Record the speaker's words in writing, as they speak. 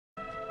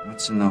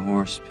What's in the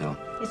horse pill?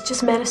 It's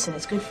just medicine.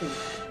 It's good for you.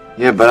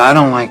 Yeah, but I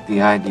don't like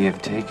the idea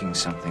of taking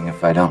something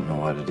if I don't know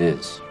what it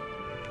is.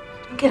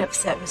 Don't get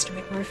upset, Mr.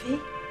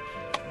 McMurphy.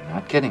 I'm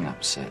not getting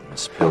upset,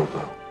 Miss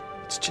Pilbo.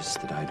 It's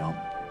just that I don't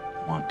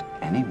want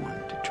anyone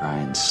to try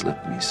and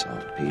slip me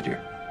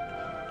saltpeter.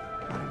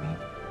 Know what I mean?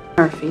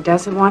 Murphy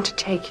doesn't want to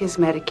take his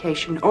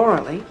medication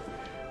orally.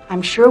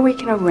 I'm sure we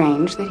can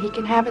arrange that he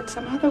can have it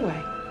some other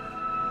way.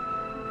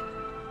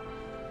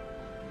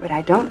 But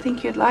I don't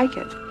think you'd like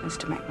it,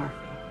 Mr. McMurphy.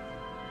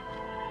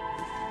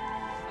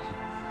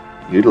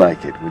 You'd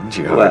like it, wouldn't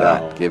you?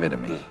 Well, Give it to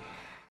me.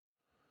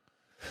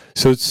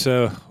 So it's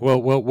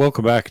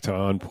welcome back to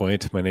On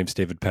Point. My name's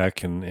David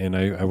Peck, and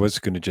I was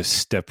going to just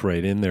step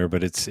right in there,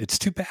 but it's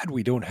too bad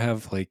we don't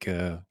have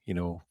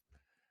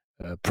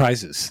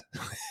prizes,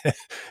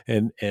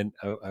 and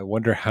I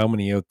wonder how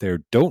many out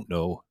there don't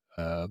know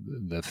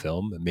the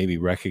film and maybe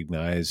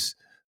recognize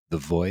the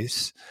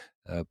voice.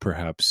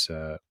 Perhaps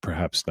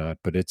not,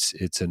 but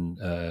it's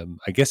an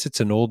I guess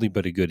it's an oldie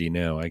but a goodie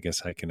now. I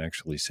guess I can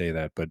actually say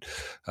that. But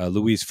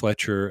Louise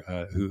Fletcher,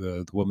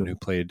 the woman who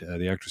played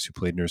the actress who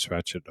played Nurse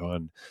Ratched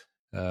on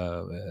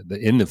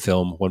in the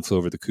film One Flew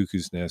Over the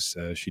Cuckoo's Nest,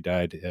 she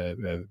died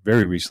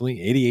very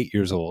recently, 88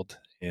 years old,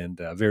 and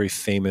a very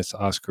famous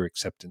Oscar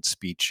acceptance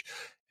speech.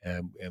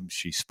 And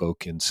she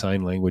spoke in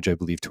sign language, I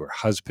believe, to her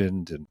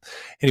husband. And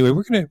anyway,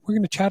 we're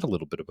gonna chat a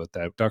little bit about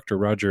that. Dr.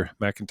 Roger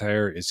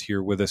McIntyre is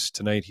here with us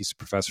tonight. He's a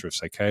professor of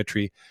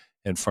psychiatry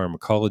and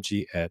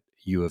pharmacology at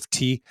U of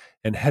T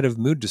and head of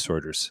mood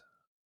disorders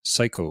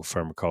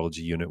psychopharmacology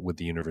unit with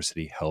the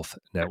University Health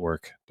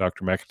Network.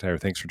 Dr.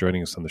 McIntyre, thanks for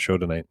joining us on the show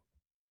tonight.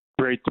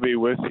 Great to be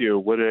with you.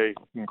 What an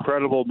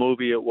incredible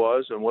movie it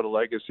was, and what a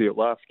legacy it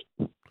left.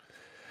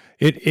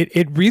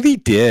 It really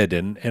did,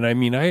 and I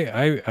mean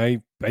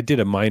I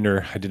did a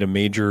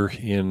major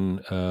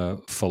in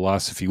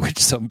philosophy, which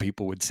some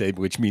people would say,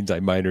 which means I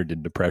minored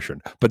in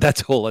depression, but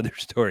that's a whole other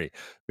story.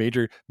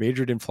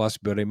 Majored in philosophy,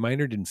 but I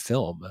minored in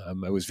film.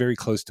 I was very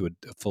close to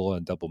a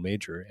full-on double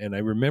major, and I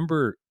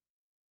remember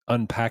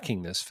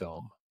unpacking this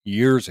film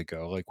years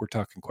ago. Like we're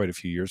talking quite a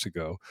few years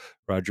ago.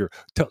 Roger,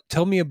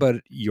 tell me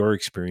about your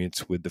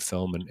experience with the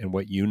film and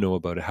what you know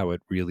about it, how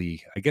it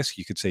really, I guess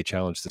you could say,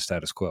 challenged the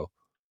status quo.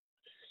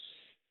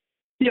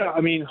 Yeah,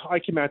 I mean, I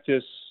came at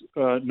this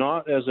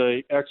not as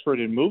an expert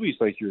in movies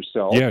like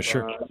yourself. Yeah,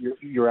 sure.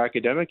 Your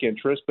academic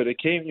interest, but it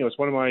came. It's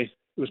one of my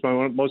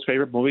most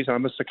favorite movies.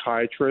 I'm a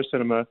psychiatrist,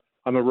 and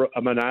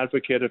I'm an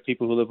advocate of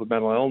people who live with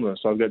mental illness.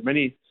 So I've got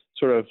many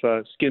sort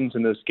of skins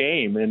in this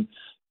game, and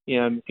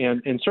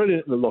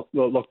certainly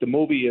look, the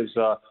movie is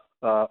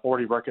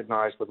already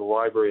recognized by the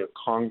Library of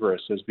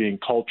Congress as being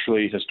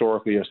culturally,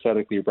 historically,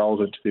 aesthetically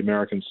relevant to the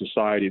American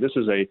society. This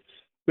is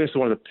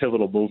one of the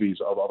pivotal movies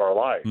of our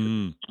life.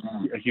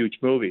 A huge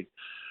movie.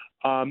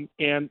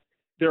 And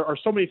there are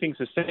so many things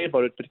to say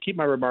about it, but to keep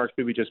my remarks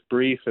maybe just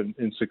brief and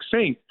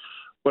succinct,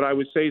 what I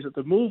would say is that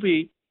the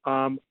movie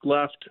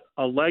left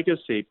a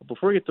legacy. But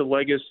before we get to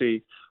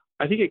legacy,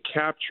 I think it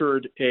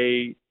captured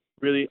a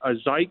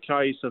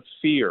zeitgeist of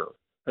fear,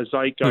 a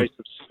zeitgeist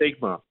of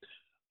stigma,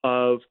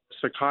 of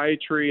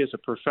psychiatry as a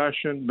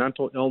profession,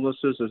 mental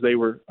illnesses as they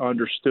were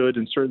understood,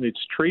 and certainly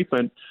its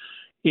treatment.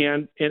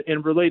 And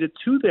related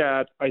to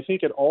that, I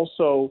think it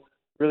also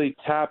really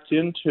tapped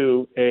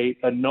into a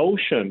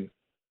notion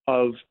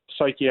of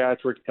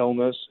psychiatric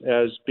illness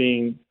as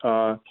being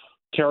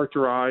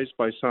characterized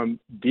by some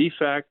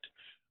defect.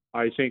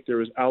 I think there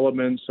was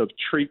elements of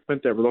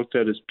treatment that were looked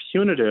at as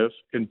punitive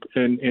in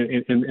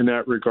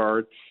that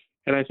regard.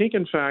 And I think,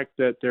 in fact,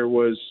 that there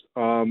was,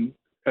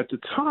 at the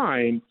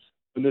time,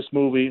 when this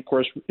movie, of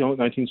course,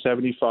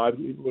 1975,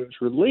 was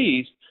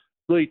released,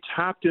 really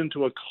tapped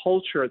into a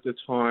culture at the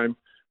time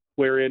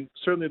wherein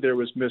certainly there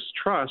was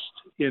mistrust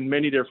in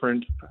many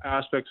different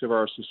aspects of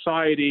our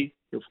society.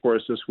 Of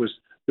course, this was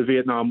the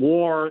Vietnam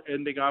War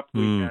ending up.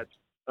 We had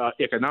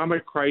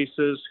economic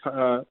crisis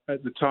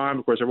at the time.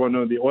 Of course, everyone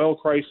knows the oil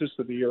crisis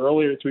of the year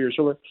earlier, 2 years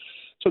earlier.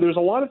 So there's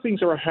a lot of things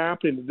that were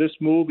happening that this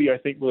movie, I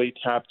think, really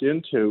tapped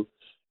into.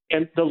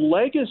 And the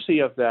legacy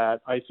of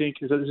that, I think,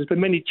 is that there's been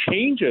many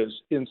changes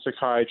in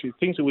psychiatry,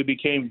 things that we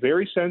became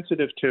very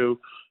sensitive to,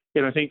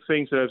 and I think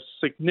things that have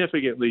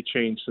significantly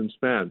changed since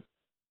then.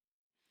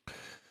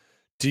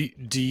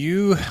 Do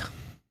you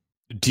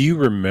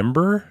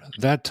remember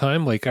that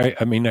time? Like,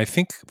 I mean, I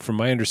think from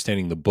my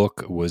understanding, the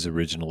book was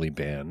originally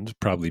banned,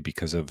 probably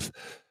because of,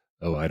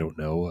 I don't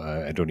know.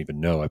 I don't even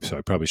know. So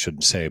I probably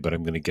shouldn't say, but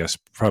I'm going to guess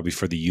probably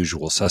for the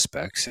usual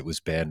suspects. It was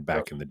banned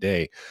back in the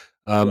day.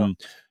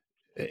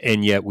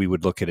 And yet we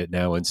would look at it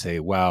now and say,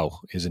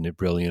 wow, isn't it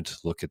brilliant?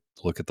 Look at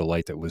the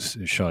light that was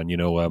shone.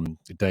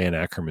 Diane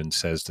Ackerman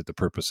says that the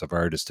purpose of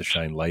art is to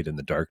shine light in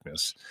the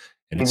darkness.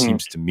 And it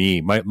seems to me,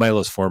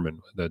 Milos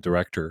Forman, the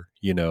director,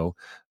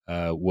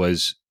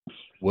 was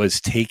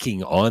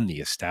taking on the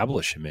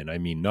establishment. I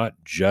mean, not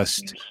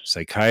just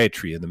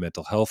psychiatry and the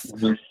mental health,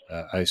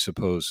 I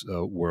suppose,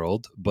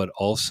 world, but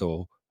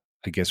also,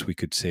 I guess we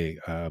could say,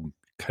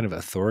 kind of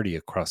authority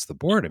across the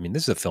board. I mean,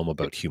 this is a film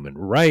about human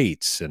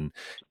rights and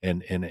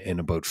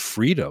about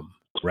freedom.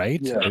 right?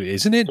 Yeah.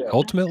 Isn't it? Yeah.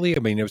 Ultimately, I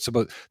mean, it's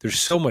about. There's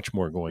so much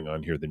more going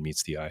on here than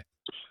meets the eye.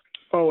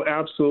 Oh,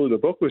 absolutely.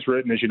 The book was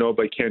written, as you know,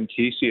 by Ken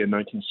Kesey in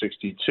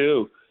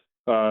 1962.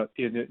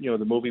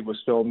 The movie was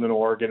filmed in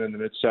Oregon in the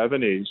mid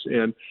 '70s,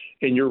 and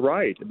you're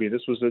right. I mean,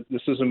 this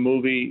is a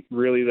movie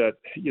really that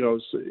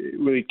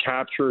really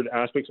captured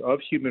aspects of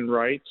human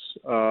rights,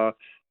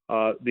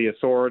 the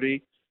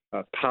authority,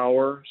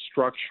 power,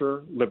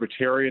 structure,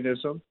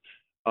 libertarianism,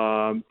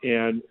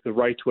 and the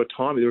right to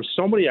autonomy. There were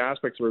so many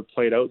aspects that were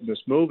played out in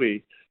this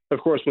movie. Of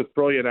course, with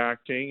brilliant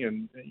acting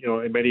and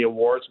and many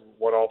awards,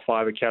 won all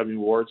 5 Academy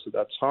Awards at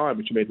that time,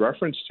 which you made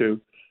reference to.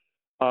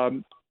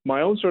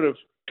 My own sort of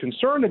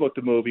concern about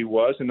the movie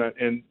was, and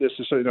this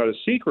is certainly not a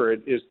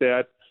secret, is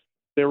that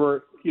there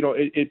were,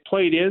 it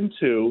played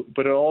into,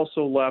 but it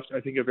also left, I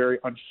think, a very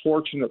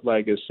unfortunate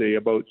legacy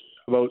about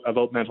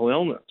mental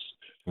illness.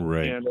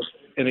 Right.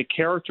 And it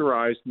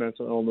characterized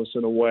mental illness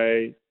in a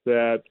way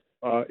that,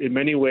 in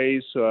many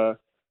ways,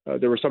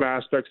 there were some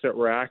aspects that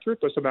were accurate,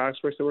 but some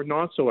aspects that were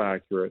not so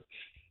accurate.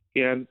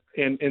 And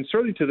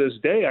certainly to this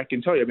day, I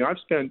can tell you, I mean, I've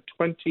spent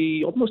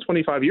almost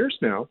 25 years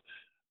now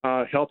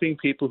helping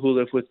people who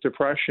live with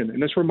depression.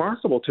 And it's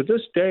remarkable. To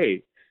this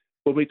day,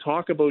 when we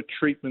talk about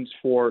treatments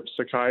for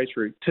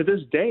psychiatry, to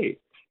this day,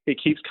 it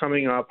keeps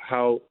coming up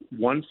how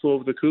One Flew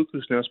Over the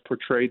Cuckoo's Nest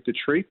portrayed the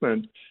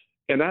treatment.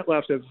 And that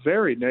left a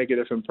very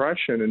negative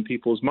impression in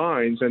people's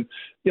minds. And,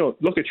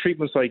 look at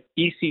treatments like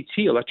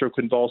ECT,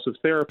 electroconvulsive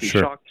therapy,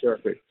 sure. shock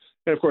therapy.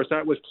 And, of course,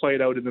 that was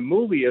played out in the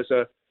movie as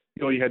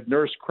you had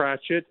Nurse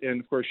Cratchit,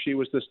 and, of course, she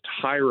was this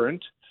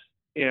tyrant.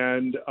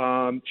 And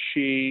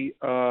she,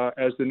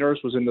 as the nurse,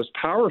 was in this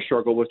power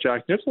struggle with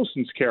Jack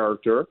Nicholson's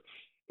character.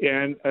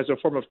 And as a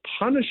form of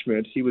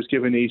punishment, he was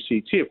given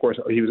ECT. Of course,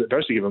 he was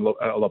eventually given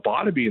a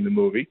lobotomy in the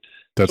movie.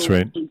 That's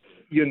right.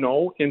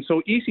 And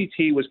so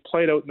ECT was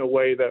played out in a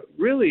way that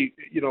really,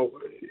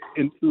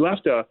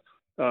 left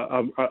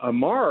a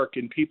mark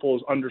in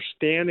people's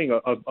understanding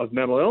of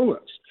mental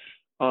illness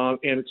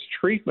and its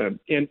treatment.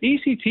 And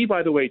ECT,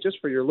 by the way, just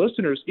for your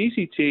listeners,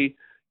 ECT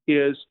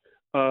is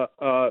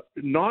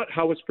not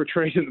how it's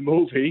portrayed in the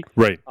movie.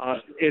 Right.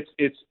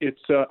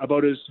 It's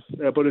about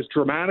as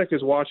dramatic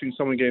as watching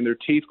someone getting their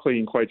teeth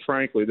cleaned. Quite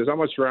frankly, there's not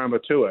much drama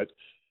to it,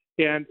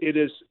 and it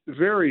is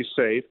very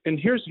safe. And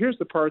here's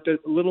the part that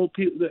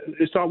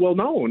it's not well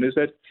known, is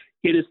that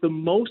it is the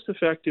most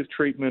effective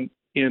treatment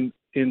in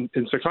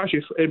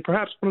psychiatry, and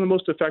perhaps one of the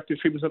most effective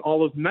treatments in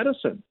all of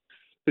medicine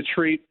to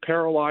treat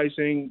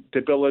paralyzing,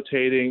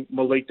 debilitating,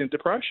 malignant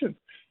depression.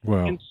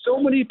 Wow. And so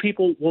many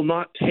people will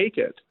not take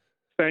it,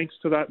 thanks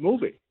to that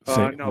movie.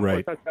 Now,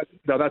 right.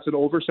 That's an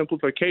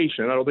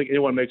oversimplification. I don't think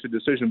anyone makes a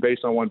decision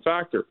based on one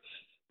factor.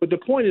 But the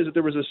point is that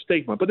there was a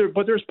stigma. But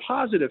there's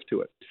positive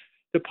to it.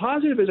 The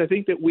positive is, I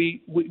think, that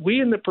we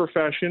in the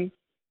profession,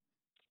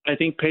 I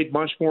think, paid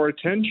much more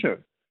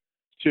attention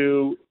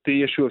to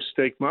the issue of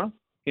stigma,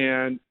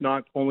 and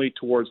not only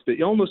towards the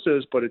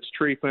illnesses, but its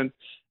treatment.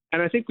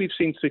 And I think we've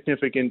seen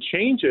significant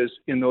changes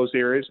in those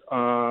areas,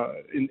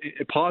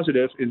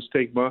 positive in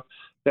stigma,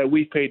 that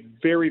we've paid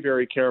very,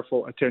 very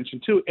careful attention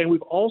to. And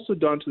we've also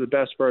done, to the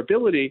best of our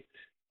ability,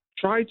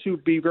 try to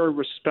be very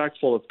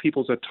respectful of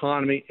people's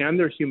autonomy and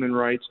their human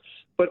rights,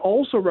 but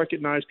also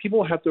recognize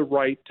people have the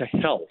right to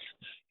health.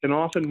 And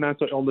often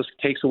mental illness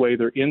takes away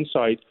their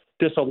insight,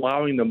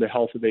 disallowing them the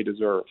health that they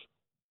deserve.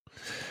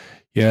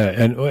 Yeah,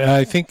 and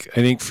I think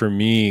for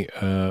me,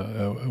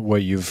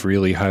 what you've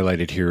really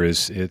highlighted here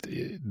is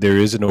there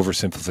is an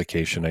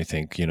oversimplification. I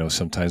think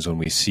sometimes when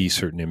we see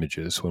certain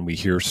images, when we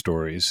hear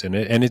stories, and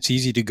it's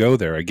easy to go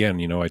there.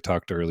 Again, I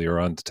talked earlier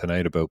on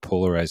tonight about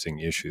polarizing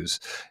issues,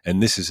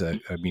 and this is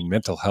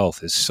mental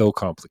health is so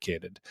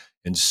complicated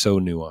and so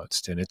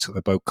nuanced, and it's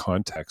about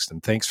context.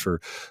 And thanks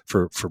for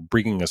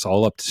bringing us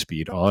all up to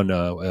speed on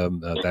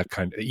that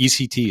kind of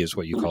ECT is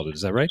what you called it.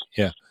 Is that right?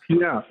 Yeah.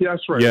 Yeah,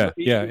 that's right.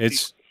 Yeah.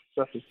 It's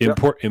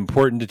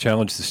important to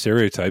challenge the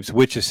stereotypes,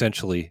 which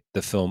essentially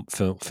the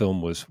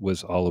film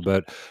was all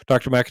about.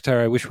 Dr.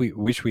 McIntyre, I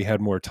wish we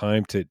had more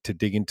time to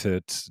dig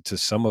into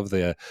some of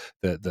the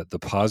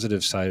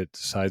positive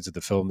sides of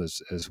the film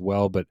as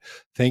well. But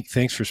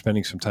thanks for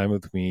spending some time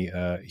with me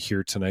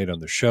here tonight on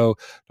the show.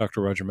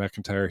 Dr. Roger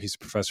McIntyre, he's a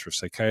professor of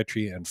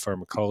psychiatry and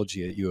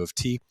pharmacology at U of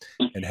T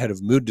and head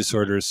of mood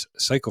disorders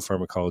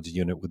psychopharmacology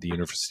unit with the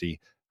University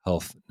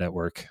Health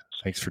Network.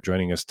 Thanks for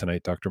joining us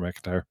tonight, Dr.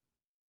 McIntyre.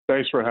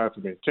 Thanks for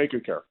having me. Take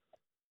good care.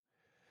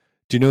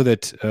 Do you know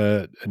that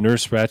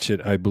Nurse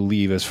Ratched, I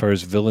believe, as far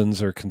as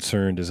villains are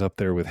concerned, is up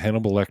there with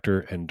Hannibal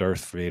Lecter and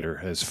Darth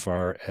Vader, as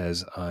far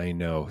as I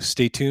know?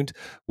 Stay tuned.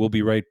 We'll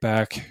be right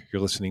back.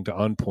 You're listening to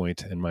On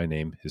Point, and my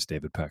name is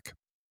David Peck.